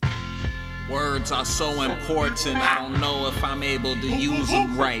Words are so important, I don't know if I'm able to use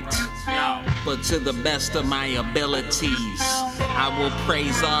them right. But to the best of my abilities, I will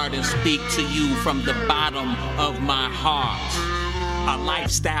praise art and speak to you from the bottom of my heart. A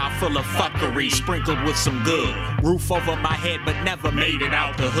lifestyle full of fuckery, sprinkled with some good. Roof over my head, but never made it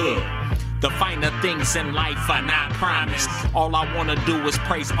out the hood. The finer things in life are not promised. All I wanna do is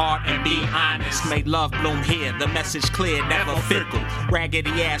praise art and be honest. May love bloom here, the message clear, never fickle.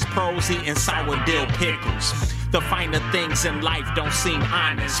 Raggedy ass prosy and sour dill pickles. The finer things in life don't seem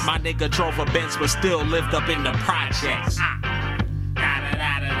honest. My nigga drove a Benz but still lived up in the projects.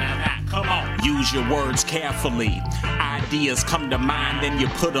 Come on. Use your words carefully. Ideas come to mind, then you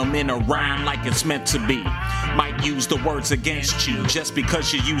put them in a rhyme like it's meant to be. Might use the words against you. Just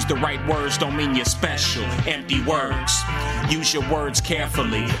because you use the right words don't mean you're special. Empty words. Use your words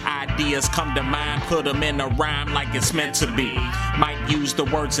carefully. Ideas come to mind, put them in a rhyme like it's meant to be. Might use the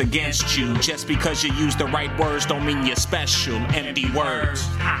words against you. Just because you use the right words don't mean you're special. Empty words.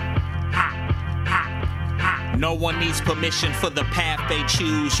 No one needs permission for the path they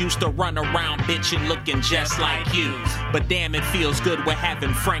choose. Used to run around bitching looking just like you. But damn, it feels good we're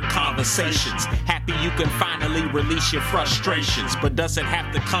having frank conversations. Happy you can finally release your frustrations. But does it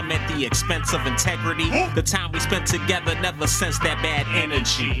have to come at the expense of integrity? The time we spent together never sensed that bad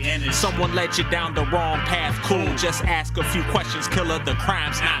energy. Someone led you down the wrong path, cool. Just ask a few questions, killer, the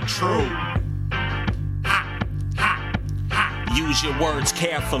crime's not true. Use your words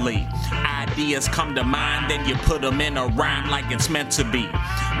carefully. Ideas come to mind, then you put them in a rhyme like it's meant to be.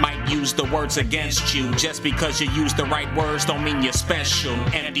 Might use the words against you. Just because you use the right words don't mean you're special.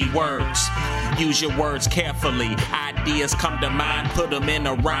 Empty words. Use your words carefully. Ideas come to mind, put them in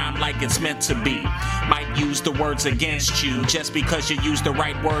a rhyme like it's meant to be. Might use the words against you. Just because you use the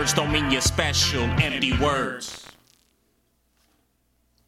right words don't mean you're special. Empty words.